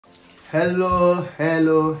Hello,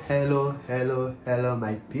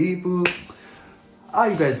 my people. How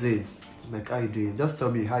you guys doing? Like, how you doing? Just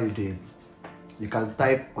tell me how you doing. You can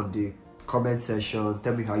type on the comment section.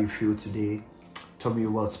 Tell me how you feel today. Tell me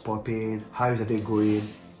what's popping. How is the day going?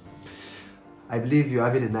 I believe you're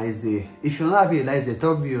having a nice day. If you're not having a nice day,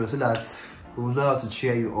 tell me so that we'll know how to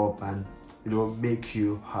cheer you up and make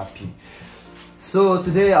you happy. So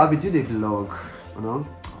today I'll be doing a vlog,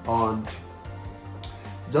 on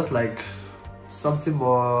just like something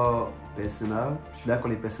more personal. Should I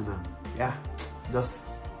call it personal? Yeah,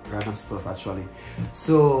 just random stuff actually.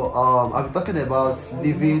 So I'll be talking about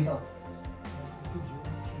living.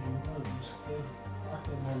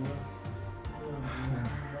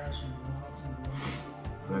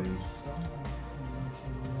 Sorry.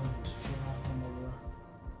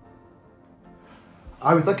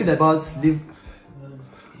 I'll be talking about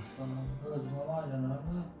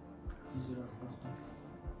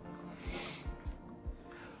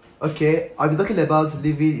I'll be talking about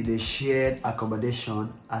living in a shared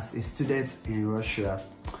accommodation as a student in Russia.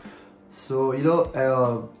 So,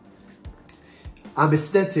 I'm a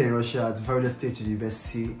student here in Russia at Various State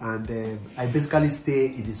University, and I basically stay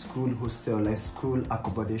in the school hostel, like school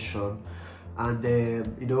accommodation. And,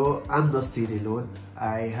 I'm not staying alone.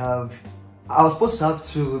 I was supposed to have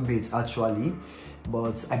 2 roommates actually,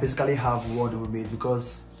 but I basically have 1 roommate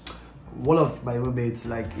because one of my roommates,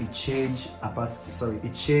 like, it changed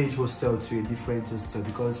hostel to a different hostel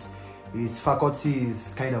because his faculty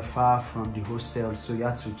is kind of far from the hostel, so he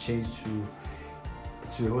had to change to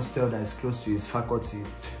a hostel that is close to his faculty.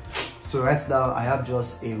 So right now I have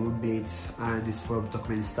just a roommate, and he's from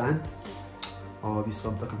Turkmenistan.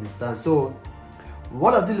 So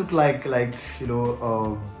what does it look like,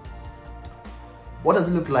 what does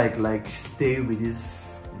it look like staying with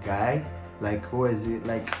this guy? Like, what is it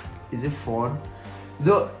like? Is it fun?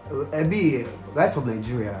 Me, right from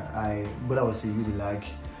Nigeria, when I was in uni, like,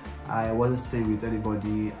 I wasn't staying with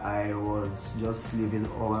anybody. I was just living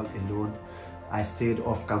all alone. I stayed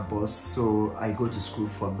off campus, so I go to school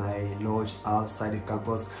for my lodge outside the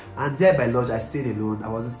campus, and there by lodge I stayed alone. I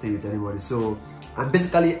wasn't staying with anybody. So, and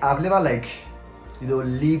basically I've never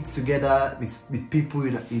lived together with people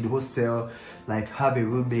in the hostel, like have a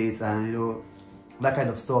roommate and that kind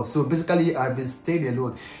of stuff. So basically I've been staying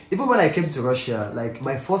alone. Even when I came to Russia, like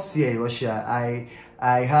my first year in Russia,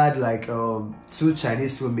 I had like 2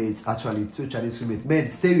 Chinese roommates, actually 2 Chinese roommates. Man,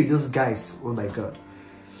 stay with those guys, oh my god.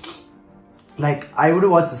 Like, I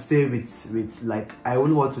wouldn't want to stay I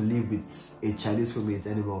wouldn't want to live with a Chinese roommate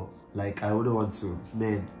anymore. Like, I wouldn't want to,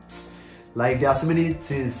 man. Like, there are so many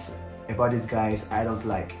things about these guys I don't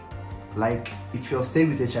like. Like, if you're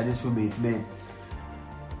staying with a Chinese roommate, man,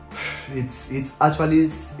 it's actually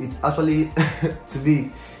to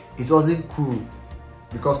me, it wasn't cool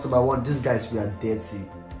because number one, these guys were dirty.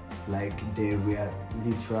 Like, they were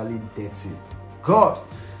literally dirty. God,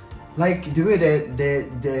 like the way they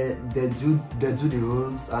do the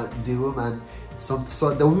rooms and the room, and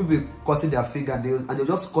so they will be cutting their fingernails and they'll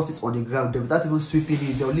just cut it on the ground without even sweeping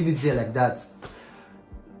it. They'll leave it there like that.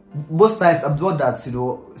 Most times I'm the one that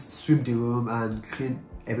sweep the room and clean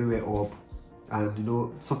everywhere up.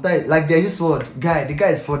 And sometimes, like, there's this one guy, the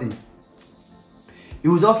guy is funny. He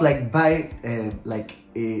will just like buy like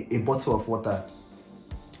a bottle of water,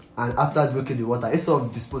 and after drinking the water, instead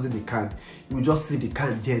of disposing the can, he will just leave the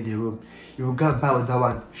can there in the room. He will go and buy another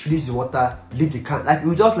one, finish the water, leave the can. Like, he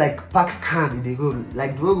will just like pack can in the room.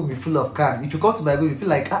 Like, the room will be full of can. If you come to my room, you feel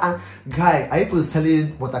like, guy, are you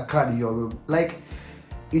selling water can in your room? Like,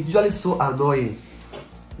 it's usually so annoying.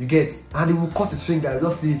 You get? And he will cut his finger and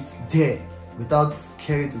just leave it there without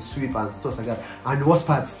caring to sweep and stuff like that. And the worst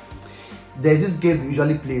part, there's this game we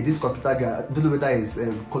usually play, this computer guy, I don't know whether it's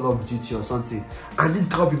Call of Duty or something, and this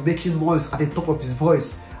guy will be making noise at the top of his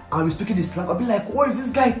voice and be speaking his language. I'll be like, what is this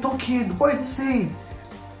guy talking? What is he saying?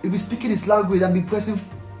 He'll be speaking his language and be pressing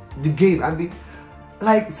the game and be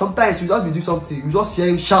like, sometimes you just be doing something, you just hear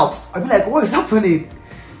him shout. I'll be like, what is happening?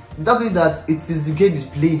 Without doing that, it is the game is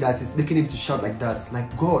playing that is making him to shout like that.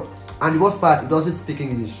 Like, God. And the worst part, he doesn't speak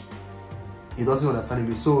English. He doesn't understand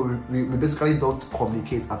English, so we basically don't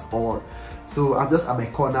communicate at all. So I'm just at my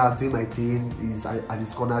corner doing my thing, he's at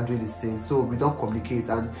his corner doing his thing, so we don't communicate.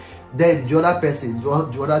 And then the other person, the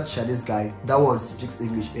other Chinese guy, that one speaks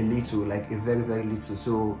English a little, like a very, very little.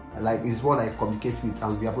 So like, he's one I communicate with,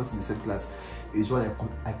 and we are both in the same class. He's one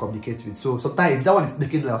I communicate with. So sometimes if that one is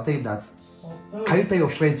making noise, I'll tell him that, can you tell your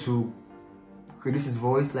friend to reduce his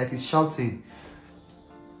voice? Like, he's shouting.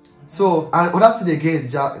 So, and another thing again,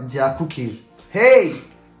 they are cooking. Hey,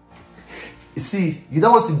 you see, you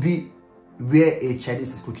don't want to be where a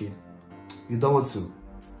Chinese is cooking. You don't want to.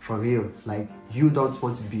 for real. Like, you don't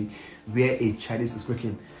want to be where a Chinese is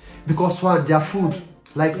cooking, because one, their food,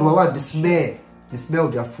 like, number one, the smell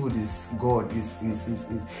of their food is God. It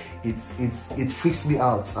freaks me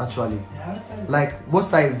out actually. Like,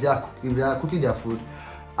 most time if they are cooking their food,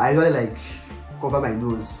 I really like cover my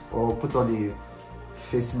nose or put on a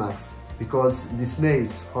face mask, because the smell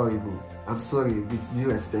is horrible. I'm sorry, with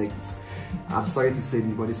due respect, I'm sorry to say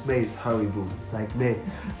this, but the smell is horrible. Like, man,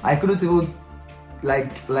 I couldn't even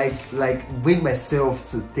like bring myself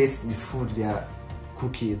to taste the food they are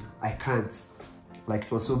cooking. I can't. Like,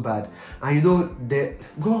 it was so bad. And you know,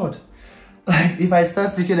 God, like, if I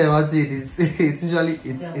start thinking about it, it usually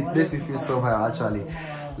it makes me feel somehow actually.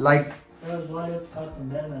 Like,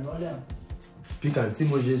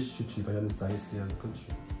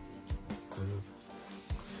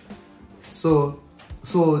 so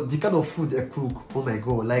the kind of food they cook, oh my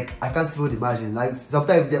God, like, I can't even imagine. Like,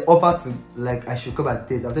 sometimes they offer to, like, I should come and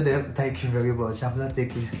taste. After them, thank you very much, I'm not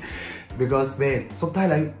taking it. Because, man,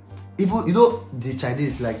 sometimes, like, even, you know, the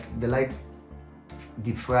Chinese, like, they like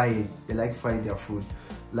deep frying. They like frying their food.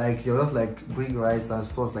 Like, they just like bring rice and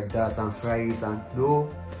stuff like that and fry it, and no,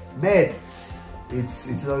 man, it's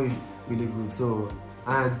not really good. So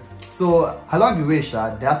along the way,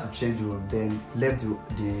 they had to change room, then left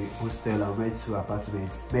the hostel and went to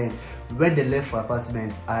apartment. Man, when they left for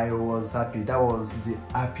apartment, I was happy. That was the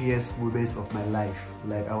happiest moment of my life.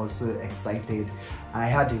 Like, I was so excited. I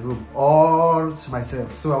had the room all to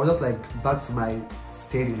myself, so I was just like back to my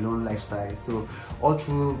staying alone lifestyle. So all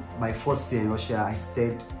through my first year in Russia, I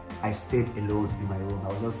stayed alone in my room.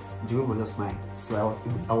 The room was just mine. So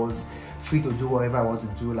I was free to do whatever I want to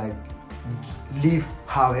do, like live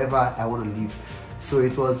however I want to live. So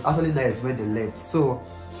it was actually nice when they left. So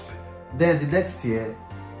then the next year,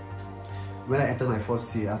 when I entered my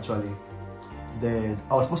first year actually, then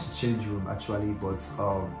I was supposed to change room actually, but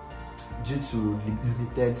due to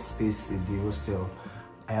limited space in the hostel,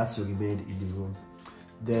 I had to remain in the room.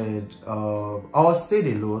 Then I was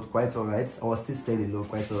staying alone, quite alright. I was still staying alone,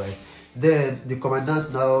 quite alright. Then the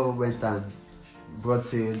commandant now went and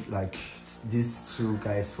brought in like these two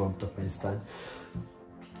guys from Turkmenistan.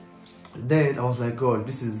 Then I was like, God,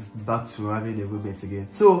 this is back to having a roommate again.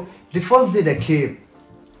 So the first day they came,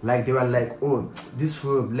 like, they were like, oh, this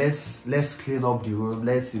room, let's clean up the room,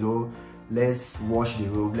 let's wash the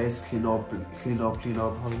room, let's clean up.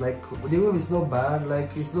 I was like, the room is not bad,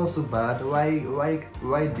 like, it's not so bad. Why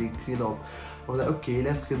they clean up? I was like, okay,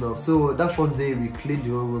 let's clean up. So that first day we cleaned the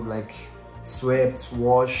whole room, like swept,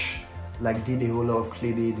 wash, like did a whole lot of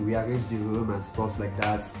cleaning, we arranged the room and stuff like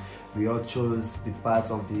that. We all chose the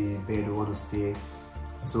parts of the bed we want to stay.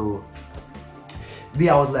 So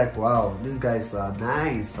I was like, wow, these guys are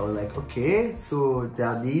nice. I was like, okay, so they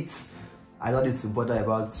are neat. I don't need to bother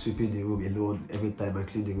about sweeping the room alone every time and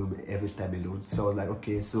clean the room every time alone. So I was like,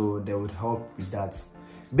 okay, so they would help with that.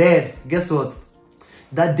 Man, guess what?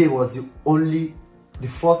 That day was the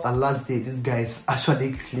first and last day these guys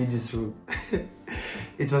actually cleaned this room.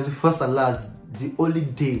 It was the first and last, the only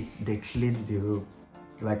day they cleaned the room.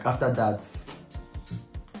 Like, after that,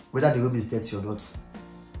 whether the room is dirty or not,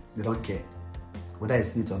 they don't care. Whether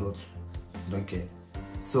it's neat or not, they don't care.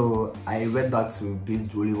 So I went back to being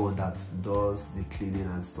the only one that does the cleaning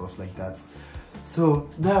and stuff like that.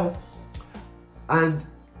 So now, and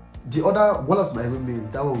the other one of my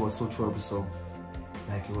roommates, that one was so troublesome.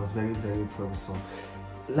 Like, it was very, very troublesome.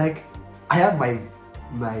 Like, I have my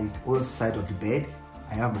own side of the bed,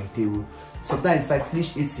 I have my table. Sometimes if I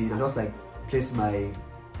finish eating, I just like place my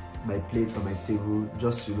plates on my table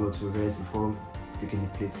just to rest before taking the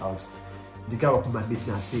plate out. The guy will come and meet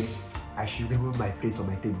me and say I should remove my plate from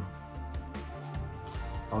my table.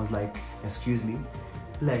 I was like, excuse me?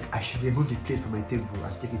 Like, I should remove the plate from my table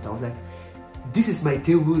and take it out. I was like, this is my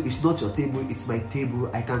table, it's not your table, it's my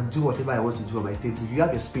table. I can do whatever I want to do on my table. You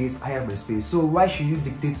have your space, I have my space. So why should you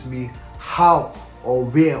dictate to me how or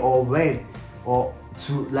where or when or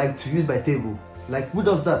to use my table? Like, who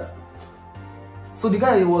does that? So the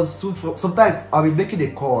guy was so sometimes I'll be making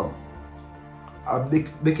a call.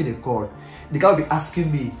 Making a call. The guy will be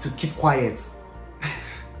asking me to keep quiet.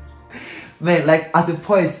 Man, like, at a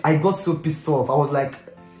point I got so pissed off. I was like,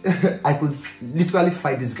 I could literally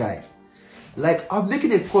fight this guy. Like, I'm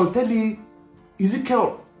making a call, tell me,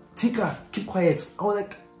 Ezekiel, Tika, keep quiet. I was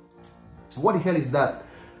like, what the hell is that?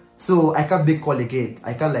 So I can't make call again.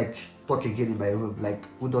 I can't like talk again in my room. Like,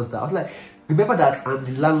 who does that? I was like, remember that I'm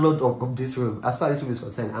the landlord of this room. As far as this room is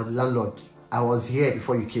concerned, I'm the landlord. I was here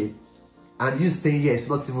before you came. And you staying here is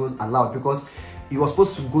not even allowed because you were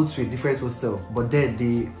supposed to go to a different hostel. But then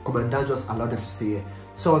the commandant just allowed them to stay here.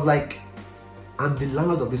 So I was like, I'm the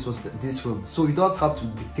landlord of this room, so you don't have to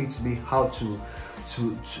dictate to me how to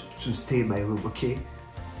stay in my room, okay?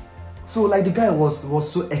 So like the guy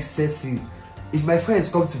was so excessive. If my friends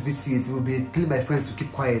come to visit, it will be telling my friends to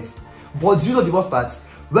keep quiet. But do you know the worst part?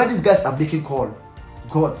 When these guys are making call,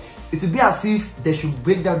 God, it will be as if they should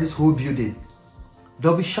break down this whole building.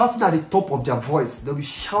 They'll be shouting at the top of their voice. They'll be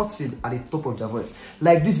shouting at the top of their voice.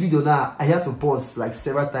 Like this video now, I had to pause like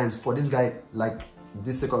several times for this guy, like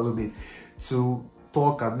this second roommate, to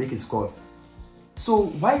talk and make his call. So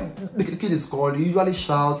why making his call? He usually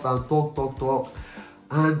shouts and talk.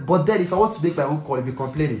 But then if I want to make my own call, he'll be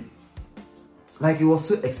complaining. Like it was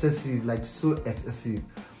so excessive, like so excessive.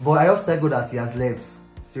 But I just thank God that he has left.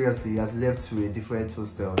 Seriously, he has left to a different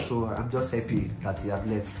hostel. So I'm just happy that he has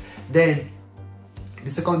left. Then the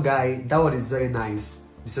second guy, that one is very nice.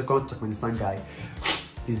 The second Turkmenistan guy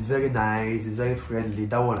is very nice, he's very friendly.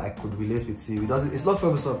 That one I could relate with him. It's not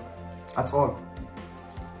troublesome at all.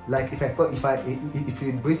 Like if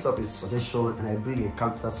he brings up a suggestion and I bring a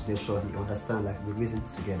counter suggestion, you understand, like we reason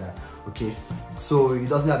together, okay? So he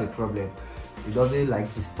doesn't have a problem. He doesn't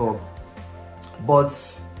like disturb. But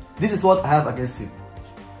this is what I have against him.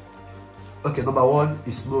 Okay, number one,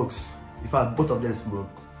 he smokes. In fact, both of them smoke.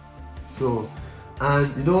 So,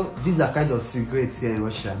 and you know, these are kind of cigarettes here in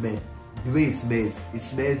Russia, man. The way it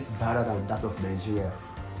smells better than that of Nigeria.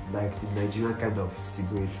 Like the Nigerian kind of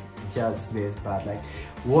cigarettes, it just smells bad. Like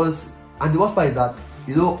once, and the worst part is that,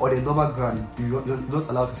 you know, on a normal ground, you're not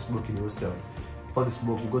allowed to smoke in the hostel. If you want to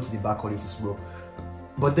smoke, you go to the balcony to smoke.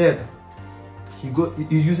 But then he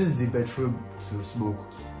uses the bedroom to smoke,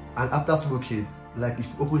 and after smoking, like if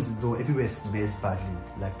he opens the door, everywhere smells badly,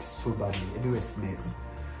 like so badly, everywhere smells.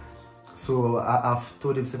 So I've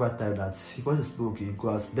told him several times that if he wants to smoke, he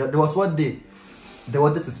goes. There was one day they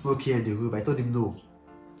wanted to smoke here in the room. I told him no.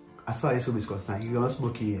 As far as this room is concerned, you are not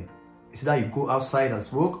smoking here. It's either you go outside and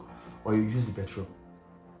smoke, or you use the bedroom.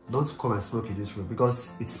 Don't come and smoke in this room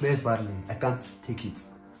because it smells badly. I can't take it.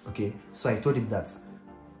 Okay, so I told him that.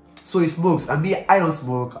 So he smokes, and me, I don't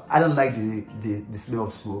smoke. I don't like the smell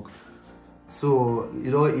of smoke. So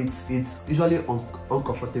you know, it's usually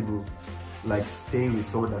uncomfortable, like staying with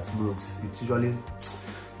someone that smokes. It's usually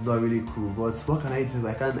not really cool. But what can I do?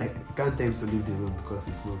 I can't tell him to leave the room because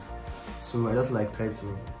he smokes. So I just like try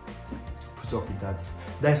to put up with that.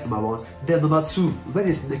 That's number one. Then number two, when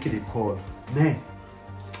he's making a call, man,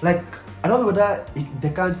 like I don't know whether they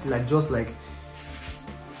can't like just like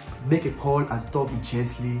make a call and talk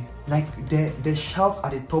gently. Like they shout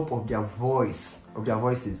at the top of their voices.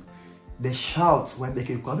 They shout when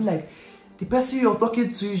making a call. I mean, like the person you're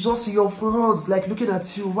talking to is just in your front, like looking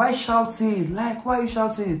at you. Why shouting? Like why are you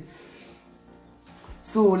shouting?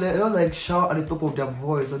 So they don't like shout at the top of their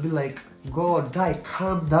voice. I'll be like, God, guy,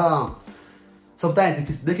 calm down. Sometimes if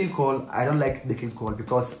it's making call, I don't like making call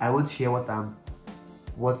because I won't hear what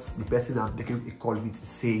the person I'm making a call with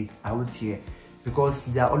say. I won't hear because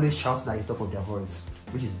they are always shouting at the top of their voice,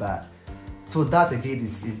 which is bad. So that again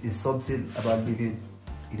is something about living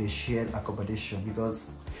in a shared accommodation,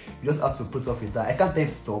 because you just have to put off with that. I can't tell him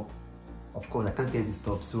to stop. Of course, I can't tell him to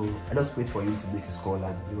stop. So I just wait for him to make his call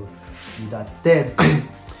and do that. Then,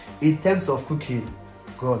 in terms of cooking,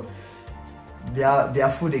 God, their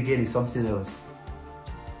food again is something else.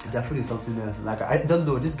 Their food is something else. Like I don't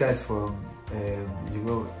know, these guys from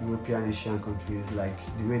European Asian countries, like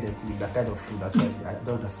the way they cook that kind of food. Actually, I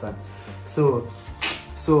don't understand. So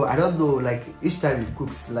I don't know. Like each time he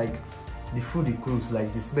cooks, like the food he cooks,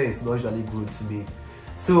 like the smell is not usually good to me.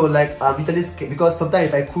 So like I'm usually scared because sometimes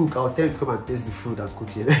if I cook, I'll tell you to come and taste the food I'm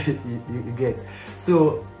cooking. you get.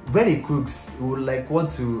 So when he cooks, he would like want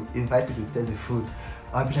to invite me to taste the food.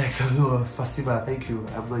 I'll be like, oh, no, spasiba, thank you,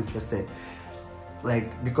 I'm not interested.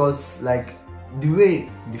 Like because like the way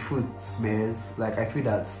the food smells, like I feel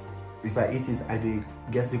that if I eat it, I may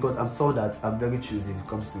guess, because I'm someone that I'm very choosy when it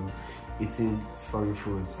comes to eating foreign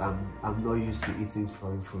foods. I'm not used to eating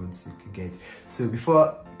foreign foods, you get. So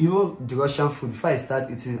before, even the Russian food, before I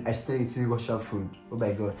started eating Russian food, oh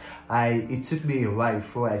my God, it took me a while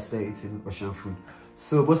before I started eating Russian food.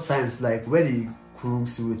 So most times, like when he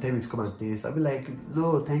cooks, he will tell me to come and taste. I'll be like,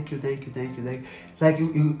 no, thank you. Like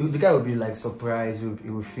the guy will be like surprised. He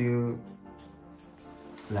will feel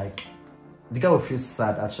like, the guy will feel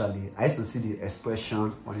sad. Actually, I used to see the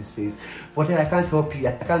expression on his face, but then I can't help it.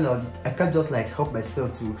 I can't just like help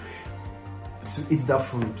myself to eat that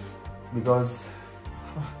food, because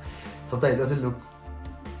sometimes it doesn't look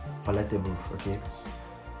palatable. Okay,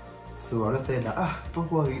 so I just tell him that,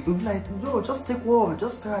 don't worry. He'll be like, no, just take one,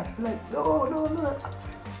 just try. I'll be like, no,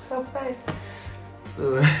 I'm fine.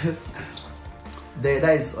 So then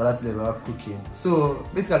that is other thing about cooking. So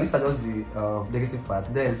basically these are just the negative parts.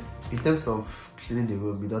 Then in terms of cleaning the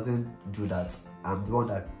room, it doesn't do that. I'm the one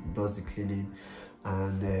that does the cleaning,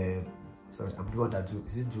 and sorry, I'm the one that do,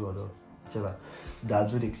 is it do or not, whichever, that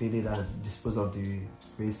do the cleaning and dispose of the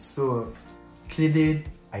waste. So cleaning,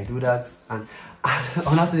 I do that. And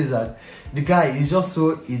another thing is that the guy is just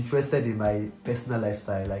so interested in my personal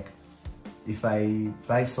lifestyle. Like if I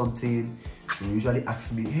buy something, he usually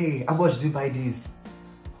asks me, hey, how much do you buy this?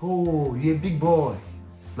 Oh, you're a big boy,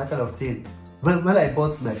 that kind of thing. When I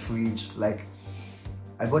bought my fridge, like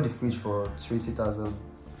I bought the fridge for 20,000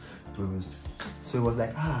 euros. So it was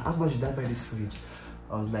like, how much did I buy this fridge?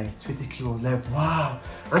 I was like 20k. I was like, wow.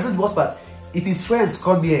 And then the worst part, if his friends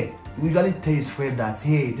come here, he usually tell his friend that,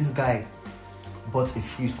 hey, this guy bought a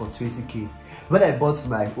fridge for 20k. When I bought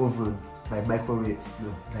my oven, my microwave,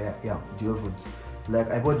 no, yeah, the oven,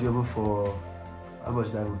 like I bought the oven for, how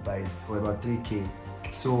much did I buy it for? About 3k.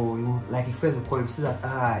 So like a friend will call him, say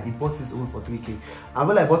that he bought his oven for 3k. And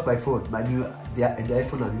when I bought my phone, my new the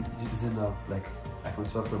iPhone I'm using now, like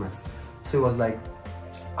iPhone 12 Pro Max. So it was like,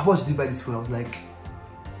 how much did you buy this phone? I was like,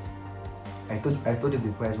 I told him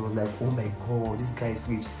the price. I was like, oh my god, this guy is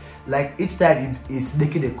rich. Like each time he's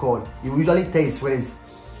making a call, he will usually tell his friends,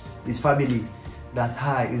 his family, that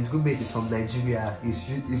his roommate is from Nigeria, he's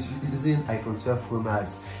using iPhone 12 Pro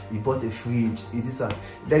Max, he bought a fridge, this one.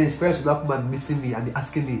 Then his friends will not come and meeting me and be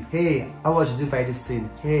asking me, hey, how much did you buy this thing?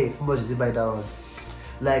 Hey, how much did you buy that one?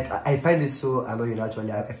 Like I find it so annoying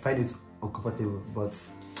actually. I find it uncomfortable, but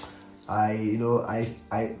I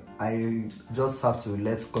just have to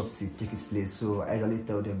let courtesy take its place. So I usually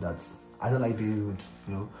tell them that I don't like being rude,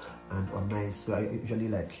 and unnice. So I usually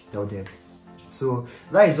like tell them. So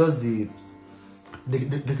that is just the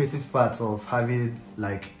negative part of having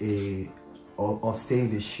like of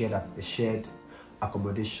staying in a shared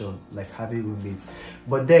accommodation, like having roommates.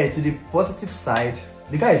 But then to the positive side,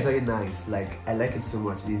 the guy is very nice. Like I like him so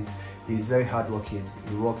much. He's very hardworking.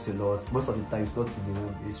 He works a lot. Most of the time, he's not in the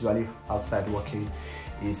room. He's usually outside working.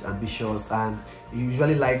 He's ambitious, and he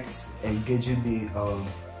usually likes engaging me.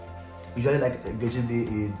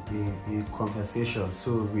 In conversation.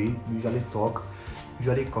 So we usually talk,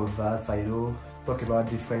 usually converse. Talk about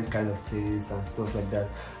different kind of things and stuff like that.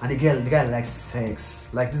 And the guy likes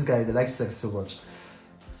sex. Like this guy, they like sex so much.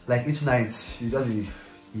 Like each night, you just be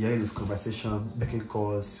hearing this conversation, making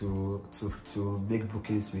calls to make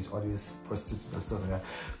bookings with all these prostitutes and stuff like that.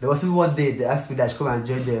 There was even one day they asked me that I should come and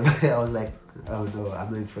join them. I was like, oh no, I'm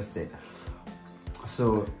not interested.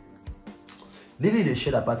 So living in a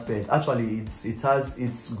shared apartment, actually it has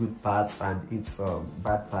its good parts and its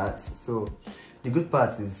bad parts. So the good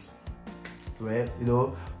part is, well,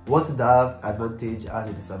 one thing that have advantage has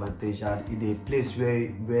a disadvantage, and in a place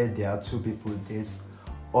where there are two people, there's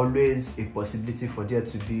always a possibility for there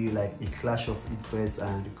to be like a clash of interests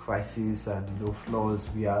and crisis and flaws.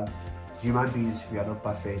 We are human beings, we are not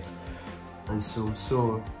perfect, and so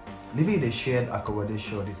living in a shared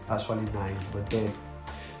accommodation is actually nice. But then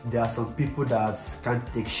there are some people that can't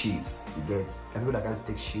take shit. People that can't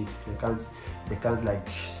take shit. They can't like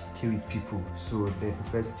stay with people, so they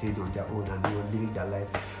prefer staying on their own and living their life.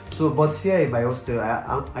 So but here in my hostel,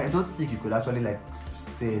 I don't think you could actually like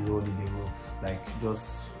stay alone in a room, like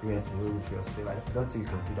just rent a room for yourself. I don't think you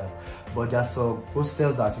can do that. But there are some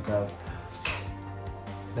hostels that you can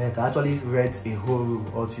actually rent a whole room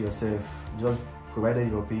all to yourself, just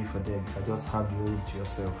provided you're paying for them. You can just have the room to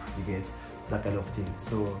yourself. You get that kind of thing.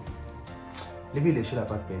 So living in a shared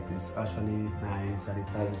apartment is actually nice, and it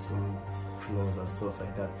has its own flaws and stuff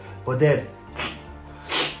like that. But then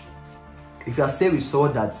if you are staying with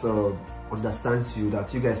someone that understands you,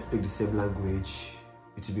 that you guys speak the same language,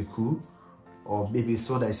 it will be cool. Or maybe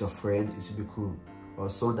someone that is your friend, it will be cool. Or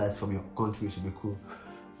someone that is from your country, it will be cool.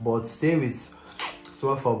 But stay with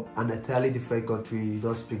someone from an entirely different country, you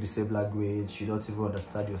don't speak the same language, you don't even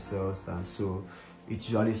understand yourselves, and so it's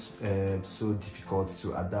usually so difficult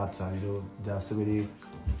to adapt. And there are so many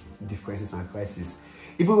differences and crises.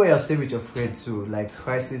 Even when you're staying with your friend too, like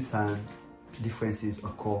crises and differences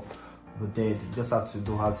occur, but then you just have to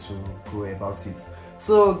know how to go about it.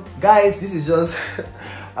 So guys, this is just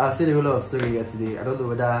I've seen a whole lot of story here today. I don't know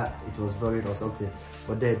whether it was boring or something,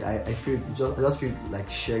 but then I just feel like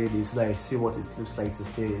sharing this so that I see what it looks like to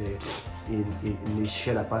stay in a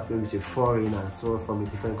shared apartment with a foreigner, so from a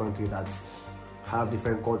different country that have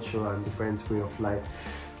different culture and different way of life,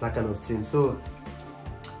 that kind of thing. So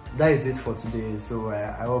that is it for today. So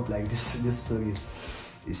I hope like this story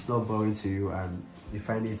is not boring to you, and you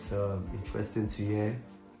find it interesting to hear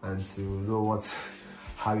and to know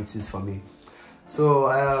how it is for me.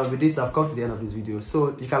 So with this, I've come to the end of this video.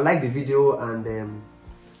 So you can like the video and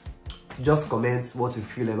just comment what you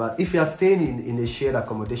feel about. If you are staying in a shared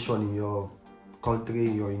accommodation in your country,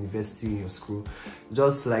 in your university, in your school,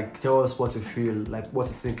 just like tell us what you feel, like what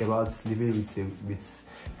you think about living with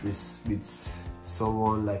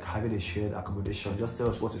someone, like having a shared accommodation. Just tell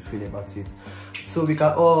us what you feel about it, so we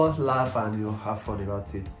can all laugh and have fun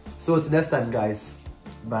about it. So till next time, guys,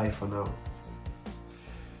 bye for now.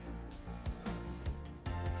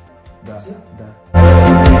 Da.